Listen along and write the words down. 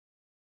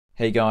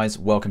Hey guys,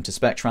 welcome to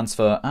Spec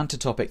Transfer and to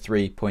topic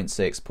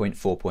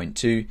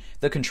 3.6.4.2,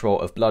 the control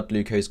of blood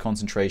glucose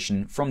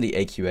concentration from the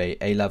AQA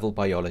A-Level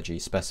Biology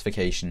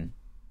specification.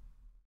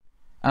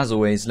 As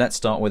always, let's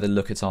start with a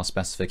look at our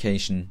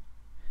specification.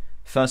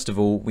 First of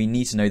all, we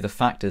need to know the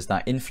factors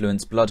that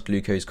influence blood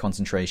glucose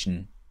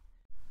concentration.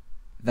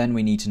 Then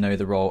we need to know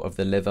the role of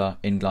the liver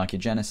in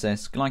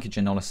glycogenesis,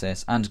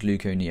 glycogenolysis and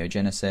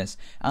gluconeogenesis,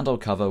 and I'll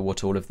cover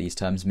what all of these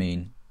terms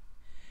mean.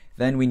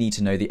 Then we need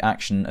to know the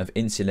action of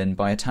insulin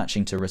by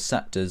attaching to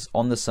receptors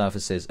on the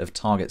surfaces of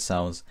target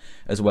cells,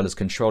 as well as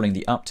controlling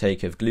the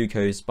uptake of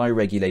glucose by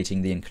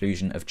regulating the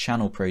inclusion of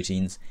channel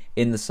proteins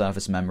in the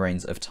surface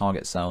membranes of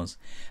target cells,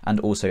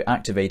 and also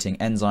activating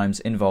enzymes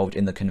involved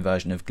in the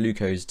conversion of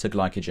glucose to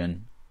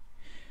glycogen.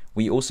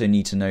 We also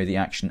need to know the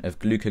action of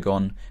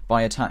glucagon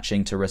by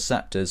attaching to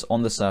receptors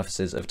on the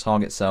surfaces of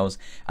target cells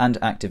and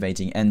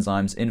activating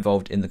enzymes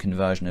involved in the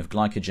conversion of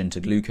glycogen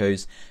to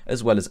glucose,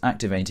 as well as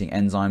activating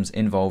enzymes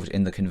involved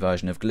in the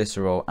conversion of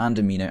glycerol and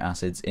amino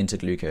acids into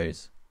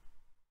glucose.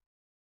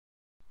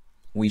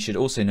 We should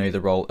also know the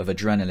role of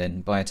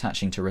adrenaline by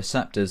attaching to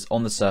receptors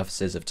on the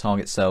surfaces of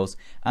target cells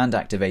and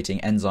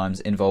activating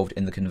enzymes involved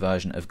in the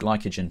conversion of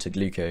glycogen to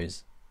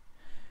glucose.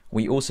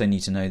 We also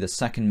need to know the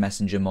second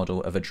messenger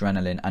model of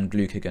adrenaline and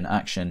glucagon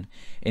action,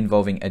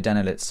 involving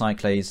adenylyl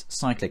cyclase,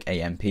 cyclic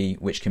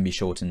AMP, which can be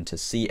shortened to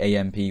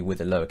CAMP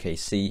with a lowercase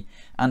c,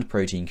 and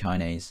protein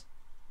kinase.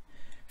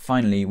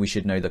 Finally, we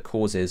should know the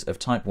causes of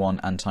type 1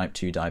 and type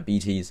 2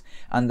 diabetes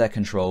and their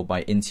control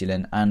by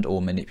insulin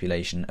and/or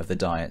manipulation of the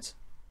diet.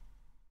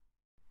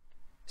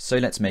 So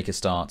let's make a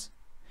start.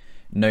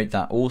 Note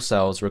that all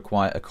cells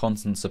require a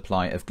constant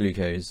supply of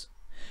glucose.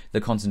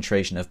 The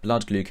concentration of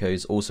blood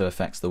glucose also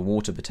affects the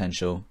water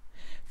potential.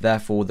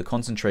 Therefore, the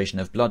concentration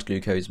of blood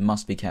glucose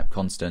must be kept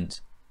constant.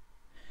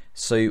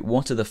 So,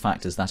 what are the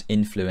factors that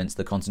influence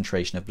the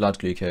concentration of blood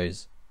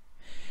glucose?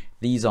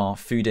 These are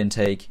food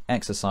intake,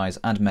 exercise,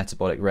 and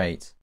metabolic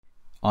rate.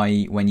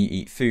 i.e., when you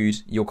eat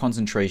food, your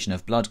concentration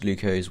of blood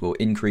glucose will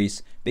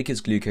increase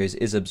because glucose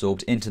is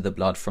absorbed into the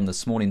blood from the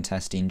small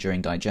intestine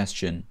during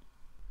digestion.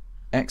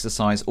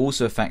 Exercise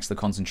also affects the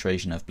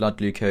concentration of blood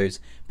glucose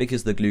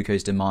because the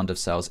glucose demand of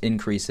cells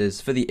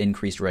increases for the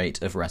increased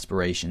rate of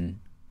respiration.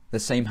 The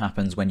same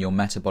happens when your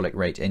metabolic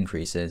rate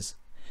increases.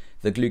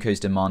 The glucose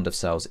demand of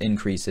cells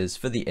increases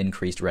for the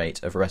increased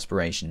rate of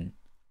respiration.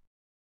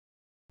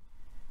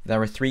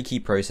 There are three key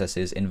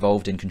processes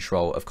involved in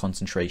control of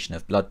concentration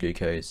of blood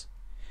glucose.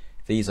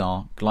 These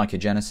are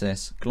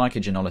glycogenesis,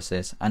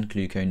 glycogenolysis, and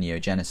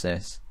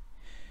gluconeogenesis.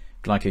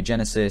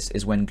 Glycogenesis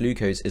is when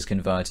glucose is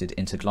converted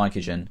into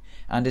glycogen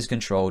and is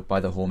controlled by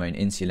the hormone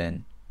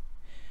insulin.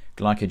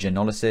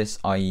 Glycogenolysis,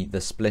 i.e.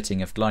 the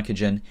splitting of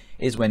glycogen,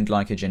 is when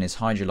glycogen is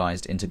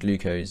hydrolyzed into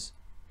glucose.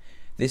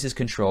 This is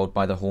controlled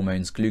by the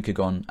hormones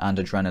glucagon and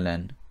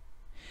adrenaline.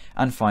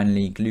 And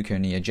finally,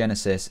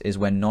 gluconeogenesis is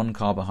when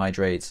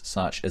non-carbohydrates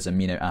such as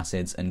amino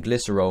acids and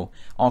glycerol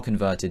are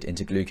converted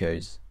into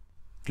glucose.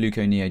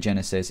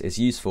 Gluconeogenesis is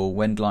useful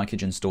when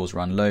glycogen stores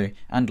run low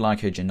and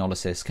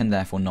glycogenolysis can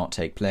therefore not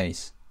take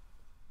place.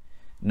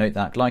 Note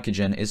that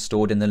glycogen is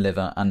stored in the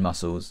liver and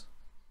muscles.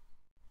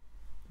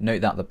 Note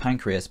that the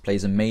pancreas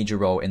plays a major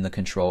role in the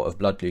control of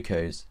blood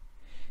glucose.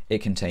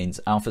 It contains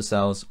alpha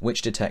cells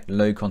which detect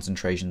low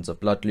concentrations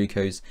of blood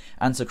glucose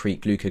and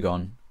secrete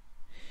glucagon.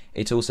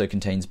 It also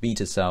contains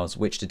beta cells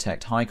which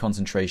detect high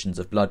concentrations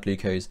of blood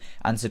glucose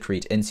and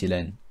secrete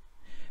insulin.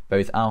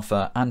 Both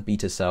alpha and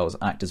beta cells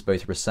act as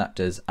both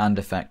receptors and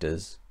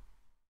effectors.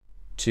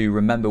 To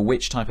remember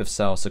which type of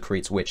cell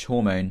secretes which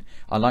hormone,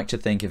 I like to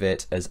think of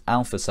it as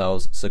alpha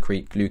cells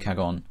secrete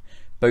glucagon.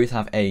 Both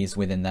have A's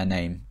within their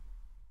name.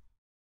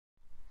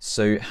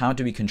 So how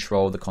do we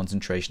control the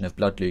concentration of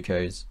blood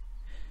glucose?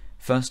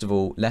 First of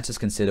all, let us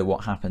consider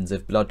what happens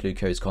if blood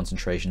glucose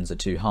concentrations are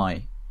too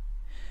high.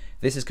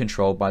 This is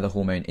controlled by the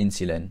hormone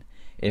insulin.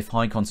 If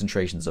high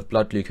concentrations of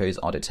blood glucose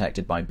are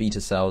detected by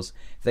beta cells,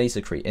 they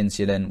secrete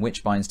insulin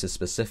which binds to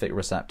specific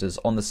receptors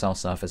on the cell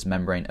surface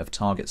membrane of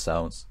target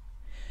cells.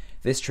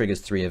 This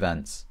triggers three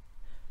events.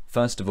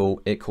 First of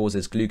all, it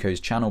causes glucose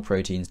channel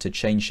proteins to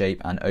change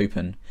shape and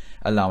open,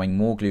 allowing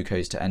more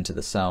glucose to enter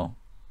the cell.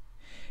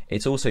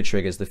 It also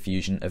triggers the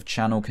fusion of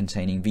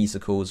channel-containing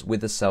vesicles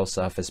with the cell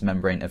surface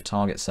membrane of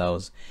target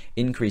cells,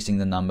 increasing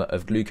the number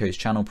of glucose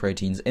channel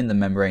proteins in the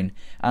membrane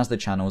as the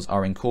channels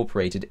are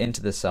incorporated into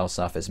the cell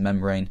surface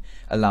membrane,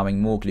 allowing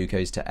more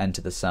glucose to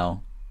enter the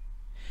cell.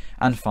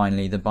 And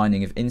finally, the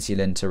binding of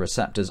insulin to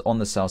receptors on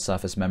the cell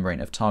surface membrane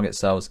of target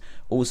cells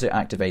also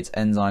activates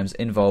enzymes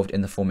involved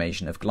in the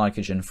formation of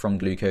glycogen from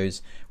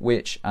glucose,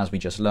 which, as we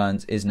just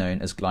learned, is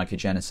known as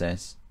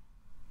glycogenesis.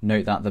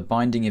 Note that the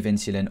binding of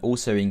insulin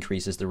also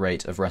increases the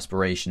rate of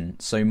respiration,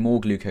 so more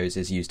glucose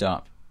is used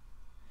up.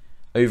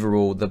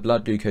 Overall, the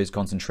blood glucose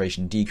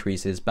concentration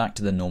decreases back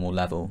to the normal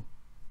level.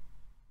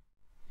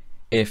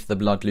 If the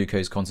blood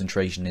glucose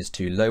concentration is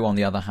too low, on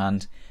the other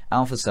hand,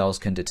 alpha cells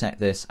can detect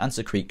this and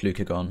secrete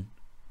glucagon.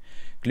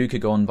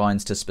 Glucagon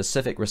binds to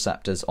specific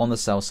receptors on the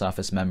cell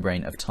surface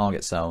membrane of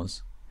target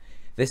cells.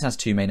 This has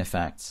two main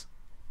effects.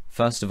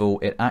 First of all,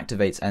 it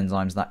activates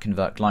enzymes that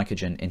convert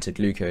glycogen into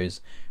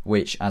glucose,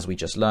 which, as we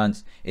just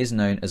learnt, is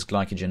known as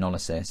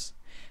glycogenolysis.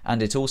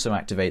 And it also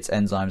activates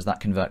enzymes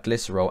that convert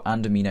glycerol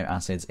and amino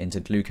acids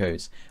into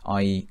glucose,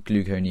 i.e.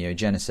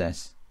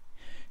 gluconeogenesis.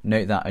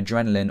 Note that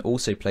adrenaline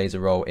also plays a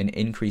role in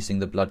increasing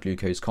the blood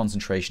glucose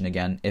concentration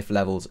again if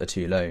levels are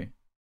too low.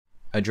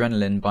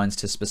 Adrenaline binds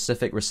to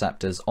specific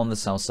receptors on the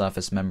cell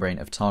surface membrane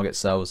of target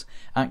cells,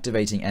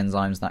 activating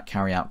enzymes that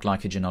carry out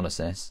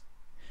glycogenolysis.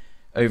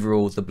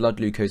 Overall, the blood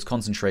glucose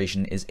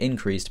concentration is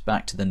increased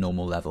back to the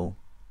normal level.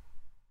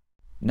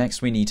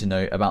 Next, we need to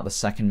know about the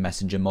second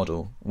messenger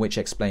model, which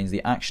explains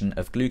the action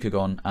of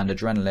glucagon and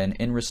adrenaline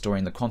in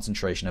restoring the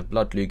concentration of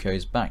blood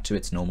glucose back to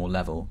its normal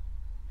level.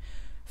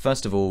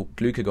 First of all,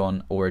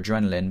 glucagon or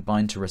adrenaline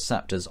bind to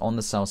receptors on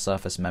the cell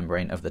surface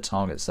membrane of the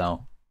target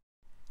cell.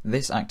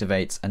 This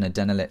activates an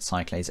adenylyl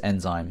cyclase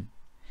enzyme.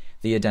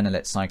 The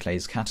adenylyl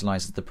cyclase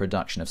catalyzes the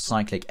production of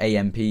cyclic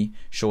AMP,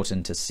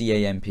 shortened to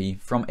CAMP,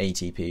 from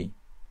ATP.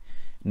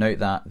 Note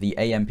that the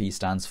AMP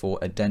stands for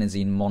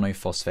adenosine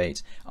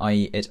monophosphate,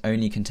 i.e. it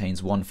only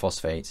contains one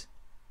phosphate.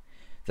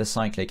 The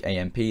cyclic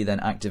AMP then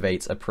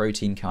activates a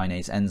protein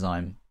kinase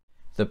enzyme.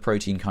 The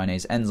protein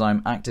kinase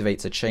enzyme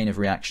activates a chain of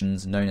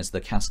reactions known as the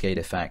cascade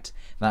effect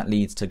that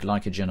leads to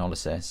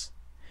glycogenolysis.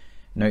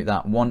 Note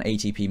that one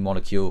ATP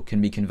molecule can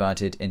be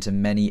converted into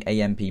many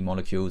AMP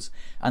molecules,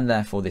 and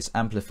therefore this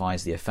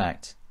amplifies the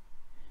effect.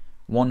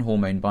 One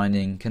hormone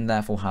binding can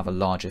therefore have a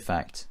large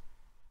effect.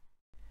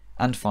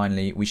 And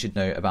finally, we should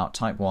know about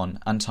type 1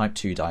 and type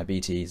 2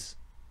 diabetes.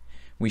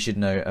 We should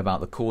know about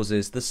the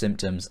causes, the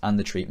symptoms, and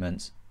the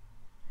treatment.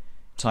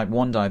 Type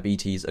 1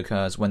 diabetes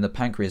occurs when the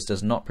pancreas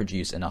does not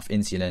produce enough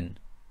insulin.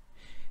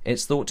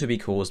 It's thought to be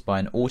caused by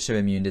an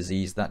autoimmune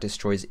disease that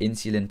destroys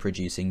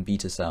insulin-producing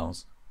beta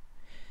cells.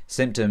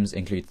 Symptoms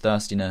include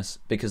thirstiness,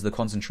 because the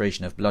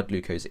concentration of blood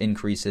glucose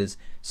increases,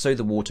 so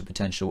the water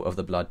potential of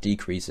the blood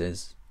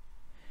decreases.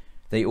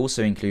 They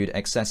also include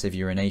excessive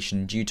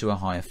urination due to a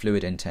higher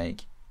fluid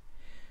intake.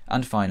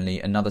 And finally,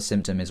 another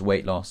symptom is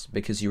weight loss,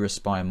 because you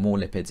respire more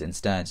lipids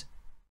instead.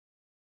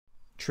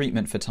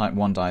 Treatment for type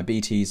 1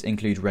 diabetes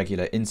include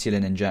regular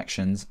insulin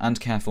injections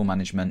and careful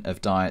management of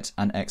diet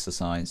and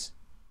exercise.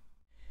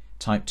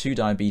 Type 2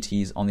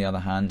 diabetes, on the other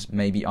hand,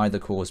 may be either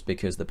caused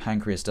because the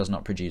pancreas does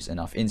not produce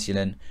enough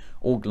insulin,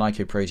 or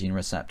glycoprotein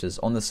receptors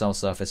on the cell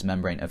surface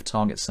membrane of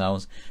target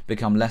cells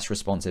become less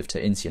responsive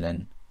to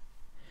insulin.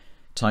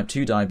 Type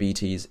 2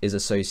 diabetes is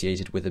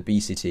associated with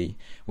obesity,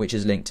 which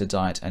is linked to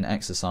diet and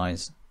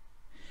exercise.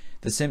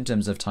 The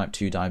symptoms of type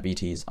 2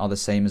 diabetes are the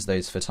same as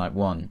those for type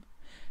 1.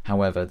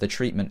 However, the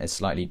treatment is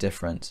slightly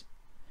different.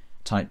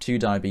 Type 2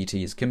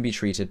 diabetes can be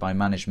treated by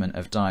management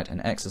of diet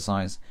and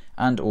exercise,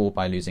 and/or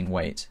by losing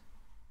weight.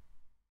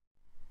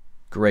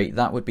 Great,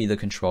 that would be the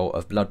control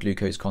of blood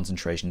glucose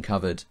concentration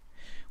covered.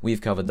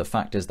 We've covered the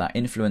factors that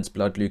influence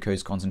blood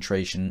glucose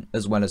concentration,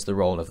 as well as the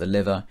role of the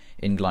liver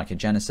in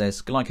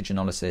glycogenesis,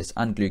 glycogenolysis,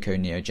 and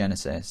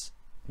gluconeogenesis.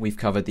 We've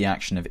covered the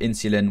action of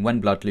insulin when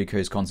blood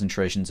glucose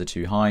concentrations are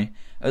too high,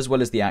 as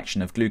well as the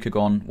action of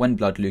glucagon when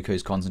blood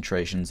glucose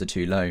concentrations are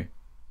too low.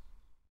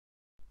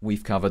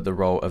 We've covered the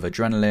role of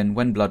adrenaline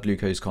when blood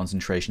glucose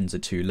concentrations are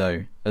too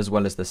low, as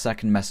well as the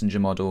second messenger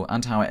model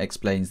and how it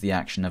explains the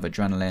action of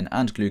adrenaline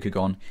and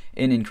glucagon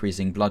in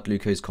increasing blood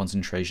glucose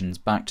concentrations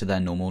back to their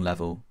normal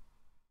level.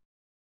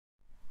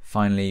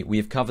 Finally, we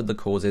have covered the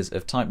causes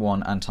of type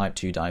 1 and type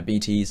 2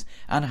 diabetes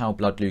and how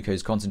blood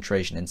glucose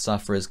concentration in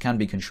sufferers can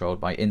be controlled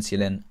by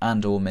insulin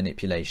and/or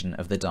manipulation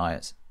of the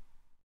diet.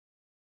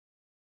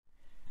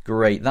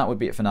 Great, that would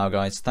be it for now,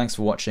 guys. Thanks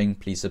for watching.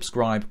 Please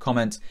subscribe,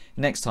 comment.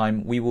 Next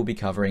time we will be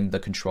covering the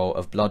control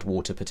of blood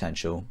water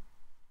potential.